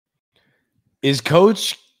Is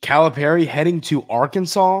Coach Calipari heading to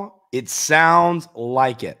Arkansas? It sounds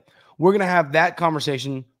like it. We're going to have that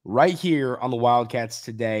conversation right here on the Wildcats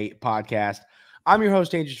Today podcast. I'm your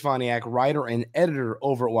host, Andrew Stefaniak, writer and editor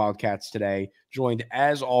over at Wildcats Today, joined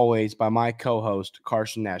as always by my co-host,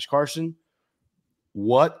 Carson Nash. Carson,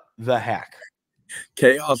 what the heck?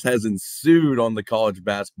 Chaos has ensued on the college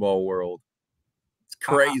basketball world. It's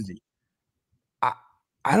crazy.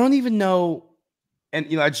 I don't even know. And,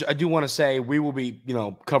 I do want to say we will be,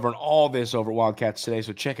 covering all this over at Wildcats Today.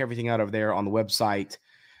 So check everything out over there on the website.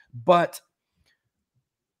 But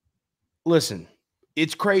listen,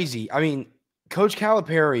 it's crazy. I mean, Coach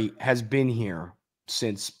Calipari has been here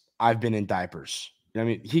since I've been in diapers. I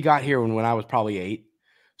mean, he got here when I was probably 8.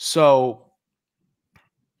 So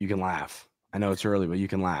you can laugh. I know it's early, but you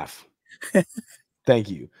can laugh. Thank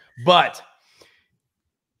you. But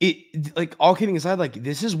all kidding aside,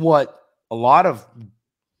 this is what a lot of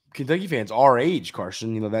Kentucky fans our age,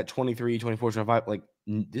 Carson, that 23, 24, 25,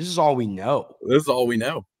 this is all we know. This is all we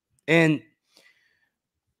know. And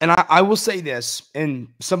I will say this, and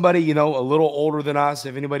somebody, a little older than us,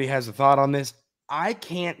 if anybody has a thought on this, I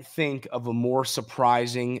can't think of a more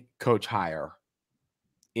surprising coach hire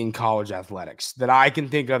in college athletics that I can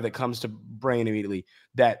think of that comes to brain immediately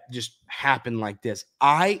that just happened like this.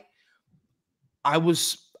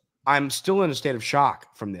 I'm still in a state of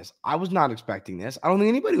shock from this. I was not expecting this. I don't think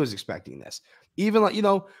anybody was expecting this. Even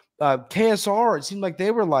KSR, it seemed like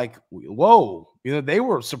they were like, whoa, they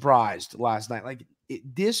were surprised last night.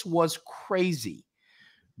 This was crazy.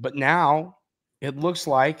 But now it looks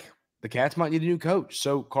like the Cats might need a new coach.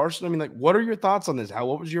 So Carson, what are your thoughts on this?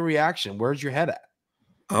 What was your reaction? Where's your head at?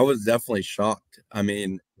 I was definitely shocked. I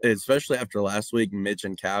mean, especially after last week, Mitch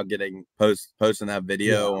and Cal getting posting that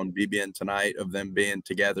video on BBN Tonight of them being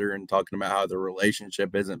together and talking about how the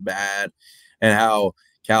relationship isn't bad and how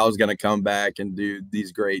Cal's going to come back and do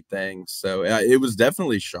these great things. So it was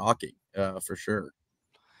definitely shocking for sure.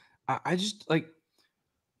 I just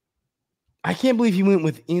I can't believe he went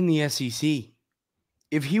within the SEC.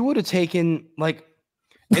 If he would have taken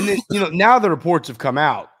and then, now the reports have come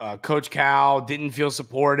out. Coach Cal didn't feel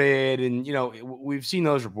supported. And, we've seen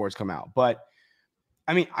those reports come out. But,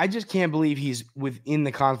 I just can't believe he's within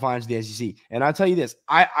the confines of the SEC. And I'll tell you this.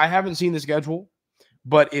 I haven't seen the schedule.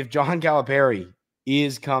 But if John Calipari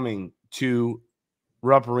is coming to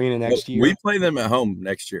Rupp Arena next year. We play them at home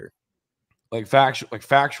next year.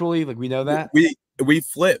 Factually, we know that? We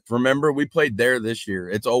flip. Remember, we played there this year.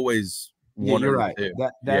 It's always one you're or right. two.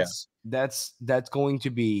 That's going to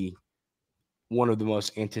be one of the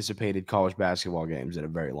most anticipated college basketball games in a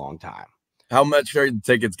very long time. How much are the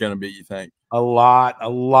tickets going to be, you think? A lot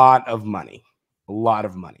of money. A lot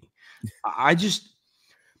of money. I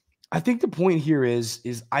think the point here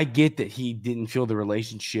is I get that he didn't feel the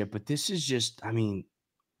relationship, but this is just,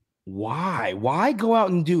 why? Why go out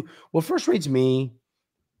and do what frustrates me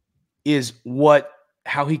is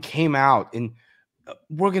how he came out and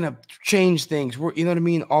we're going to change things.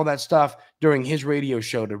 All that stuff during his radio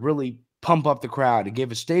show to really pump up the crowd, to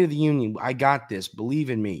give a State of the Union. I got this. Believe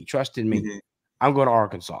in me. Trust in me. Mm-hmm. I'm going to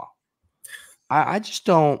Arkansas. I just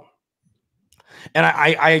don't. And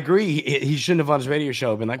I agree. He shouldn't have on his radio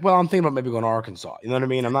show been like, well, I'm thinking about maybe going to Arkansas. You know what I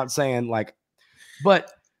mean? I'm not saying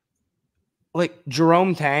but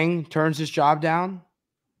Jerome Tang turns his job down.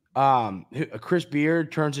 Chris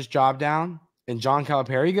Beard turns his job down and John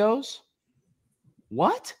Calipari goes,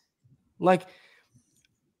 what?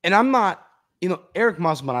 And I'm not, Eric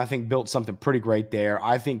Musselman, I think, built something pretty great there.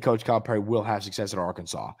 I think Coach Calipari will have success at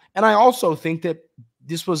Arkansas. And I also think that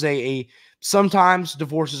this was sometimes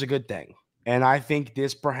divorce is a good thing. And I think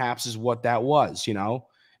this perhaps is what that was,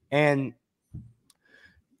 And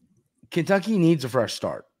Kentucky needs a fresh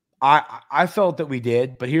start. I felt that we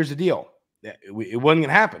did, but here's the deal. It wasn't going to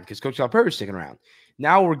happen because Coach Calipari is sticking around.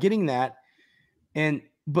 Now we're getting that.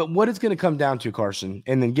 But what it's going to come down to, Carson,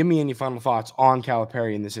 and then give me any final thoughts on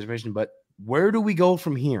Calipari in this situation, but where do we go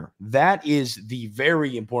from here? That is the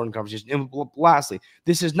very important conversation. And lastly,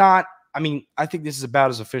 this is not, I think this is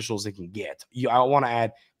about as official as it can get. I want to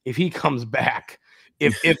add, if he comes back,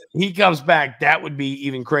 if he comes back, that would be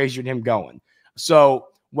even crazier than him going. So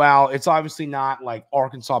while it's obviously not like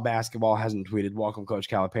Arkansas basketball hasn't tweeted, welcome Coach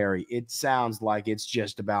Calipari, it sounds like it's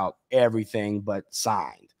just about everything but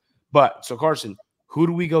signed. But so Carson, who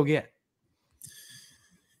do we go get?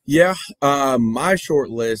 Yeah, my short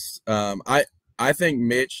list, I think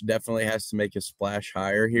Mitch definitely has to make a splash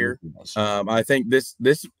hire here. I think this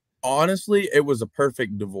honestly, it was a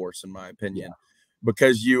perfect divorce in my opinion,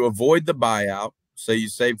 because you avoid the buyout, so you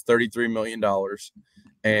save $33 million,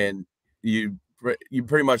 and you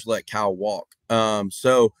pretty much let Cal walk.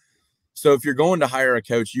 So So if you're going to hire a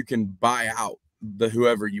coach, you can buy out the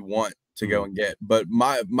whoever you want to go and get. But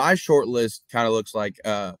my short list kind of looks like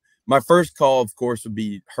my first call, of course, would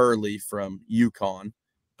be Hurley from UConn.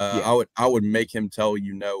 I would make him tell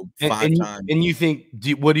five times. And you think,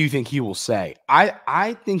 what do you think he will say?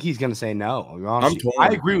 I think he's going to say no. I'm torn. I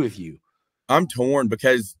agree with you. I'm torn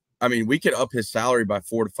because I mean we could up his salary by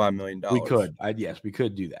 $4 to $5 million. We could. Yes, we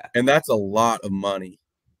could do that. And that's a lot of money.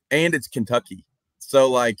 And it's Kentucky. So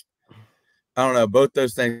like, I don't know, both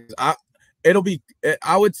those things. I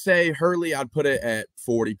would say Hurley, I'd put it at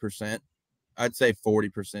 40%. I'd say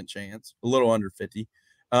 40% chance, a little under 50.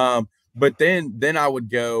 But then I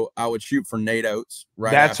would shoot for Nate Oats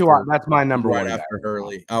that's my number one after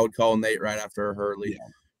Hurley. I would call Nate right after Hurley. Yeah.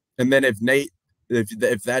 And then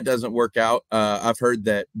if that doesn't work out, I've heard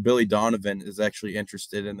that Billy Donovan is actually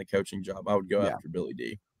interested in the coaching job. I would go after Billy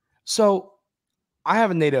D. So I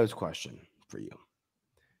have a Nate Oats question for you.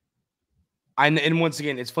 And once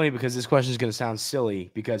again, it's funny because this question is going to sound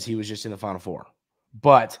silly because he was just in the Final Four.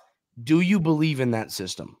 But do you believe in that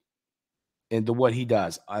system and what he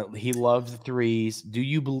does? He loves the threes. Do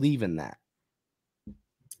you believe in that?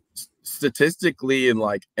 Statistically and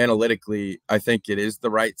like analytically, I think it is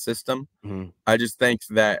the right system. Mm-hmm. I just think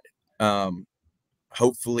that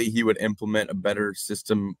hopefully he would implement a better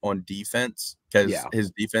system on defense because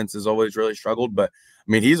his defense has always really struggled. But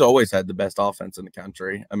I mean, he's always had the best offense in the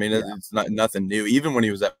country. I mean, it's nothing new. Even when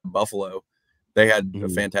he was at Buffalo, they had a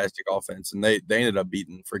fantastic offense, and they ended up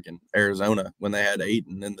beating freaking Arizona when they had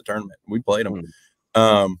Ayton in the tournament. We played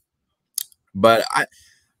them. But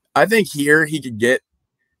I think here he could get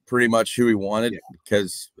pretty much who he wanted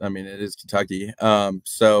because, I mean, it is Kentucky.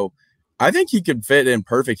 So I think he could fit in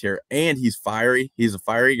perfect here, and he's fiery. He's a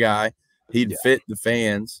fiery guy. He'd fit the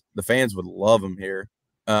fans. The fans would love him here.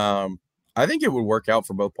 I think it would work out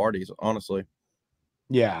for both parties, honestly.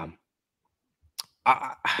 Yeah.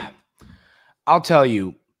 I'll tell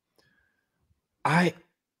you, I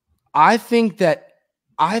think that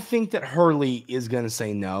Hurley is going to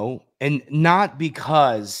say no, and not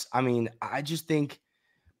because, I mean, I just think,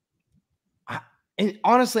 and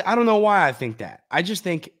honestly, I don't know why I think that. I just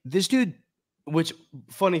think this dude, which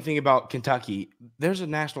funny thing about Kentucky, there's a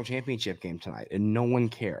national championship game tonight and no one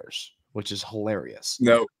cares, which is hilarious.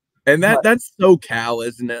 No. And that's so Cal,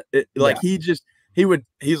 isn't it? He's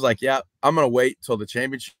like, yeah, I'm going to wait till the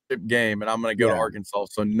championship game and I'm going to go to Arkansas.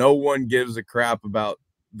 So no one gives a crap about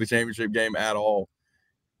the championship game at all.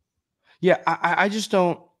 Yeah. I just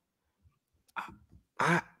don't,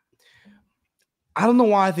 I don't know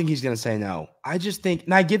why I think he's going to say no. I just think,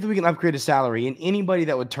 and I get that we can upgrade his salary and anybody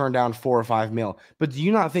that would turn down $4 or $5 million, but do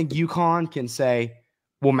you not think UConn can say,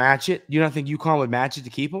 we'll match it? Do you not think UConn would match it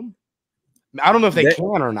to keep him? I don't know if they can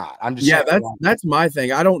or not. I'm just saying that's my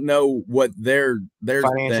thing. I don't know what their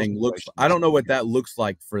thing looks. I don't know what that looks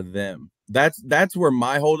like for them. That's where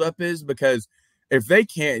my holdup is, because if they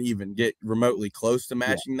can't even get remotely close to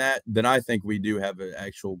matching that, then I think we do have an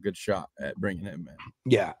actual good shot at bringing him in.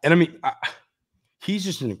 Yeah, and I mean, he's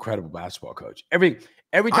just an incredible basketball coach. Every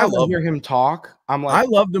time I hear him talk, I'm like, I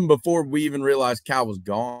loved him before we even realized Cal was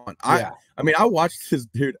gone. I mean, I watched this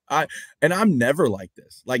dude. I'm never like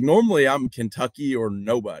this. Like normally, I'm Kentucky or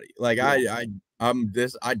nobody. Like I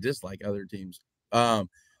dislike other teams.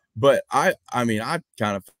 But I mean, I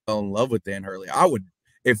kind of fell in love with Dan Hurley. I would,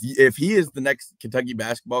 if he is the next Kentucky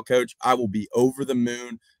basketball coach, I will be over the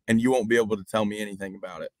moon, and you won't be able to tell me anything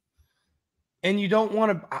about it. And you don't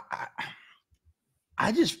want to.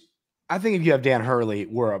 I think if you have Dan Hurley,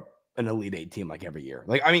 we're an Elite Eight team like every year.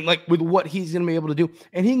 Like, I mean, like with what he's going to be able to do,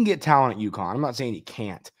 and he can get talent at UConn. I'm not saying he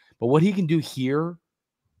can't, but what he can do here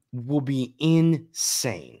will be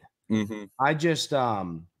insane. Mm-hmm. I'm just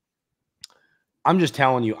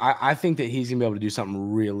telling you, I think that he's going to be able to do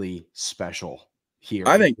something really special here.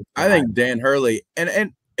 I think Dan Hurley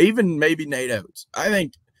and even maybe Nate Oats.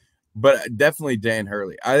 But definitely Dan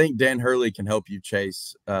Hurley. I think Dan Hurley can help you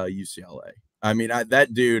chase UCLA. I mean,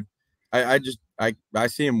 that dude. I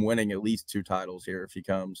see him winning at least 2 titles here if he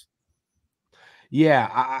comes. Yeah,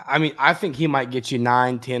 I mean, I think he might get you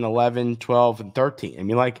 9, 10, 11, 12, and 13. I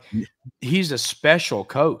mean, like, he's a special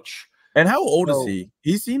coach. And how old is he?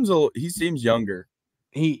 He seems younger.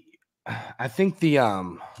 I think the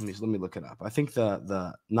let me look it up. I think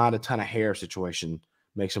the not a ton of hair situation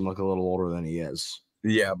makes him look a little older than he is.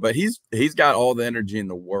 Yeah, but he's got all the energy in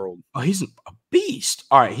the world. Oh, he's a beast.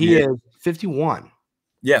 All right, he is 51.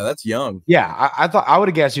 Yeah, that's young. Yeah, I thought I would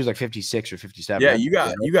have guessed he was like 56 or 57. Yeah, you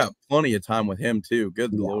got plenty of time with him too.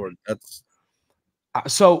 Good Lord, that's.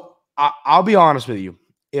 So I'll be honest with you.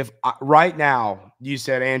 If right now you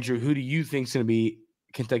said, Andrew, who do you think is going to be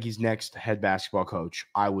Kentucky's next head basketball coach,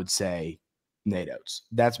 I would say Nate Oats.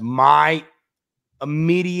 That's my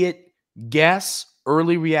immediate guess,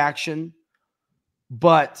 early reaction.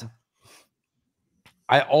 But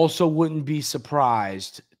I also wouldn't be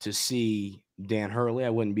surprised to see Dan Hurley. I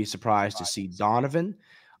wouldn't be surprised to see Donovan.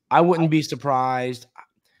 I wouldn't be surprised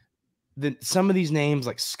that some of these names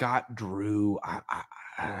like Scott Drew.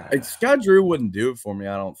 Scott Drew wouldn't do it for me,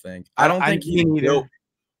 I don't think. I don't think he's built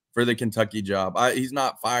for the Kentucky job. He's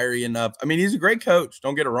not fiery enough. I mean, he's a great coach.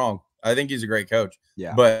 Don't get it wrong. I think he's a great coach.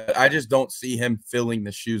 Yeah. But I just don't see him filling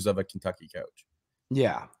the shoes of a Kentucky coach.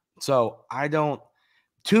 Yeah. So I don't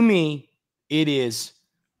 – to me, it is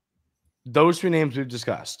those three names we've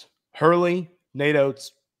discussed. Hurley, Nate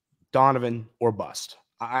Oats, Donovan, or bust.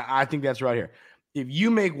 I think that's right here. If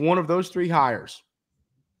you make one of those three hires,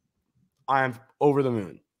 I am over the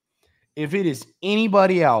moon. If it is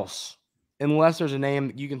anybody else, unless there's a name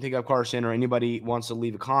that you can think of, Carson, or anybody wants to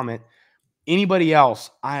leave a comment, anybody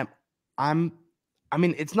else, I mean,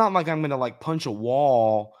 it's not like I'm going to like punch a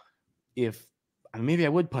wall if – I mean, maybe I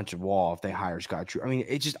would punch a wall if they hire Scott Drew. I mean,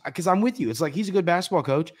 it's just because I'm with you. It's like he's a good basketball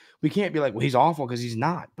coach. We can't be like, well, he's awful because he's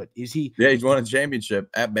not. But is he? Yeah, he's won a championship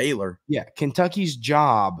at Baylor. Yeah, Kentucky's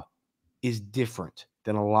job is different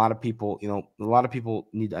than a lot of people. You know, a lot of people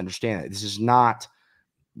need to understand it. This is not.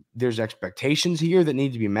 There's expectations here that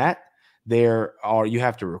need to be met. You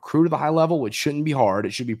have to recruit at the high level, which shouldn't be hard.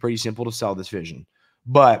 It should be pretty simple to sell this vision.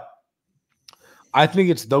 But I think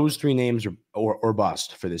it's those three names or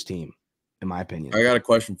bust for this team. In my opinion. I got a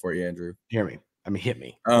question for you, Andrew. Hear me. I mean, hit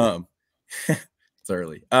me. It's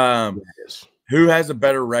early. Who has a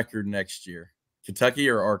better record next year, Kentucky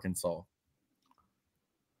or Arkansas?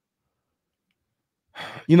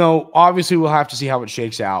 You know, obviously we'll have to see how it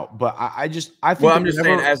shakes out, but I think. Well, I'm just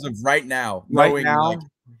saying, as of right now, knowing, now,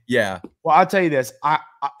 yeah. Well, I'll tell you this.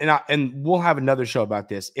 And we'll have another show about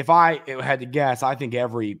this. If I had to guess, I think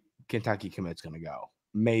every Kentucky commit's going to go.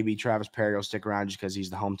 Maybe Travis Perry will stick around just because he's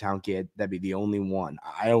the hometown kid. That'd be the only one.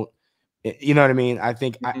 You know what I mean? I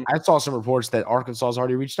think I saw some reports that Arkansas has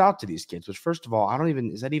already reached out to these kids, which first of all,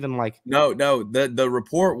 is that even like? No. The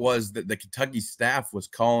report was that the Kentucky staff was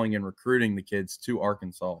calling and recruiting the kids to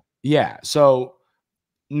Arkansas. Yeah. So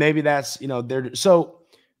maybe that's, so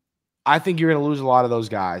I think you're going to lose a lot of those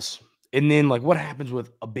guys. And then like what happens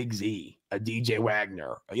with a Big Z, a DJ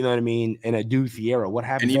Wagner, you know what I mean? And a Du Fiera, what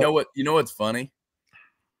happens? And you know what's funny?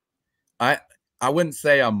 I wouldn't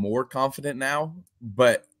say I'm more confident now,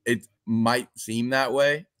 but it might seem that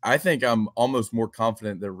way. I think I'm almost more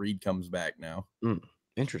confident that Reed comes back now.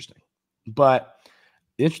 Interesting. But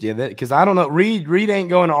interesting because I don't know. Reed ain't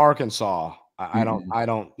going to Arkansas. I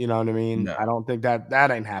don't, you know what I mean? No. I don't think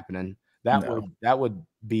that ain't happening. That would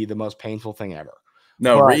be the most painful thing ever.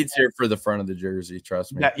 No, but Reed's here for the front of the jersey,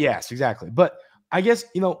 trust me. Yes, exactly. But I guess,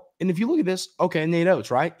 and if you look at this, okay, Nate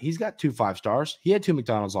Oats, right? He's got 2 5-stars. He had 2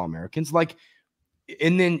 McDonald's All-Americans. Like,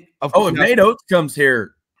 and then if Nate Oats comes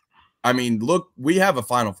here, I mean, look, we have a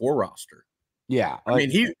Final Four roster. Yeah. I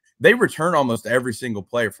mean, they return almost every single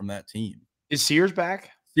player from that team. Is Sears back?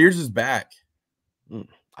 Sears is back.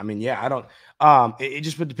 I mean, yeah, I don't it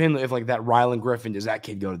just would depend if like that Rylan Griffin, does that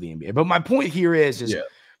kid go to the NBA? But my point here is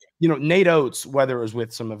Nate Oats, whether it was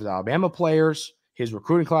with some of his Alabama players, his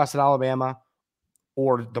recruiting class at Alabama,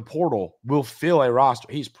 or the portal, will fill a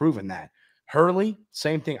roster. He's proven that. Hurley,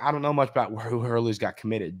 same thing. I don't know much about who Hurley's got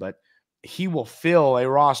committed, but he will fill a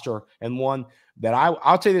roster, and one that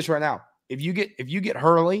I'll tell you this right now. If you get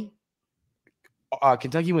Hurley,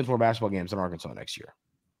 Kentucky wins more basketball games than Arkansas next year.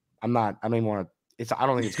 I don't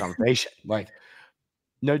think it's conversation. Like,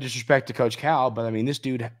 no disrespect to Coach Cal, but I mean, this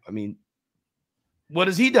dude, what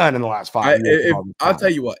has he done in the last 5 years? I'll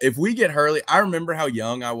tell you what, if we get Hurley, I remember how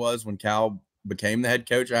young I was when Cal became the head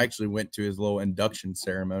coach. I actually went to his little induction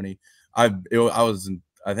ceremony. I was in,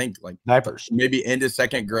 I think, like diapers, maybe into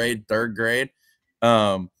 2nd grade, 3rd grade.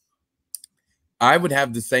 I would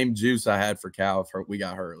have the same juice I had for Cal if we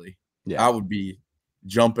got Hurley. Yeah, I would be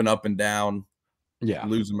jumping up and down,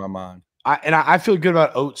 losing my mind. I feel good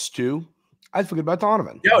about Oats too. I feel good about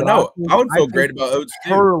Donovan. I would feel great about Oats too.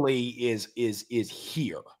 Hurley is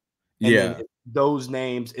here. And those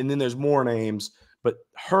names, and then there's more names, but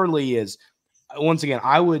Hurley is. Once again,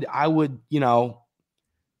 I would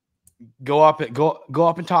go up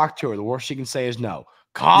and talk to her. The worst she can say is no.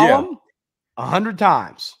 Call him 100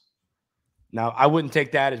 times. Now, I wouldn't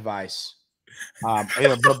take that advice. But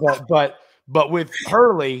with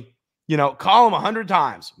Hurley, call him 100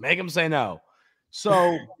 times. Make him say no.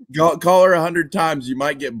 So call her 100 times. You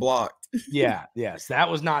might get blocked. Yes. That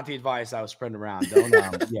was not the advice I was spreading around.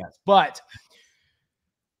 Yes. But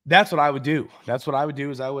that's what I would do. That's what I would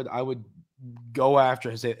do is I would go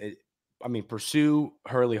after his. I mean, pursue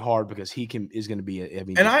Hurley hard because he is going to be.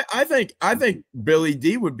 And I think Billy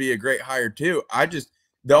D would be a great hire too.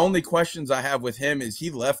 The only questions I have with him is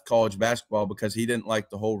he left college basketball because he didn't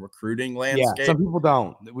like the whole recruiting landscape. Yeah, some people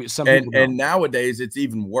don't. And nowadays it's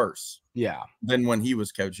even worse. Yeah, than when he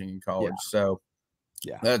was coaching in college. Yeah. So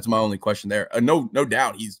that's my only question there. No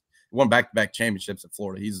doubt he's won back-to-back championships at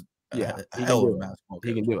Florida. He's a hell of a basketball coach.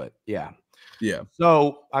 He can do it. Yeah. Yeah.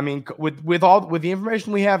 So I mean, with the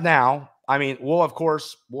information we have now, I mean, we'll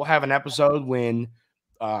have an episode when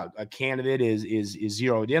a candidate is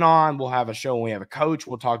zeroed in on. We'll have a show when we have a coach.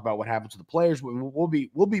 We'll talk about what happens to the players. We'll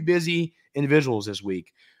be busy individuals this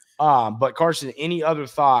week. But Carson, any other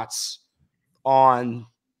thoughts on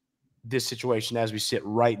this situation as we sit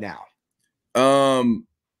right now?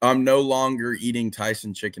 I'm no longer eating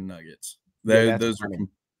Tyson chicken nuggets.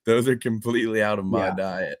 Those are completely out of my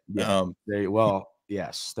diet. Yeah.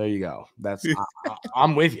 Yes, there you go. That's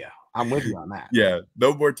I'm with you. I'm with you on that. Yeah,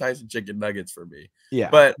 no more Tyson chicken nuggets for me. Yeah,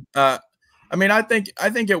 but I mean, I think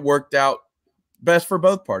it worked out best for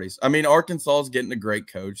both parties. I mean, Arkansas is getting a great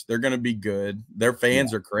coach. They're going to be good. Their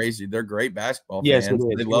fans are crazy. They're great basketball fans.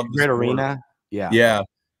 They love the great sport. arena. Yeah.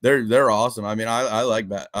 They're awesome. I mean, I like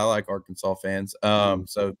that. I like Arkansas fans.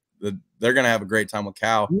 So they're going to have a great time with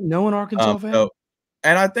Cal. You know an Arkansas fan?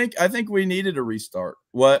 And I think we needed a restart.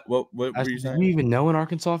 What were you saying? Do you even know an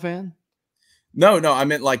Arkansas fan? No, I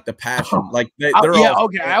meant like the passion. Like they're all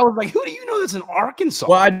okay. I was like, who do you know that's in Arkansas?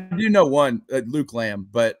 Well, I do know one, Luke Lamb,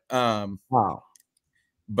 but wow.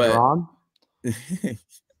 But Ron?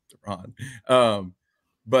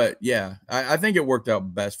 But yeah, I think it worked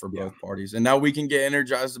out best for both parties. And now we can get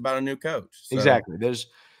energized about a new coach. So. Exactly. There's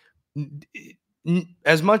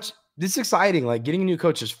as much. This is exciting. Like getting a new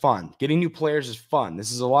coach is fun. Getting new players is fun. This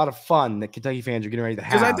is a lot of fun that Kentucky fans are getting ready to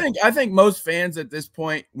have. Because I think most fans at this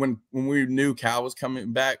point, when we knew Cal was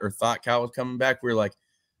coming back or thought Cal was coming back, we were like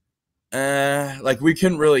we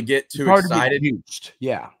couldn't really get too excited.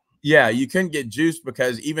 Yeah, you couldn't get juiced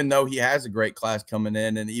because even though he has a great class coming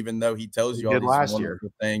in, and even though he tells you all these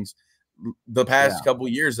wonderful things, the past couple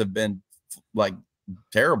of years have been like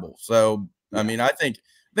terrible. So I mean, I think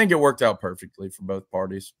it worked out perfectly for both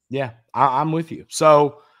parties. Yeah, I'm with you.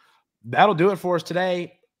 So that'll do it for us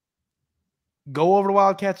today. Go over to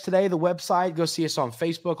Wildcats Today, the website. Go see us on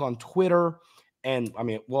Facebook, on Twitter. And, I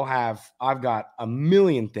mean, I've got a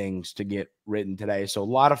million things to get written today. So a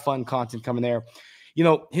lot of fun content coming there. You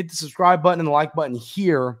know, hit the subscribe button and the like button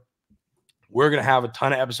here. We're going to have a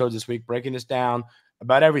ton of episodes this week breaking this down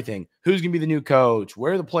about everything. Who's going to be the new coach?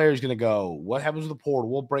 Where are the players going to go? What happens with the portal?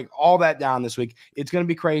 We'll break all that down this week. It's going to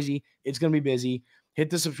be crazy. It's going to be busy. Hit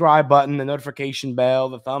the subscribe button, the notification bell,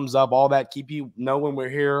 the thumbs up, all that. Keep you know when we're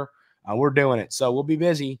here. We're doing it. So we'll be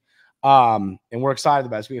busy. And we're excited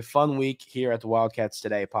about it. It's going to be a fun week here at the Wildcats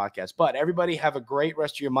Today podcast. But everybody have a great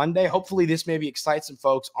rest of your Monday. Hopefully this maybe excites some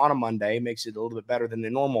folks on a Monday. Makes it a little bit better than the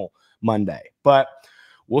normal Monday. But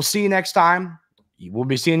we'll see you next time. We'll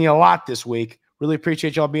be seeing you a lot this week. Really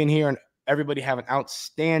appreciate y'all being here, and everybody have an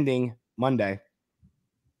outstanding Monday.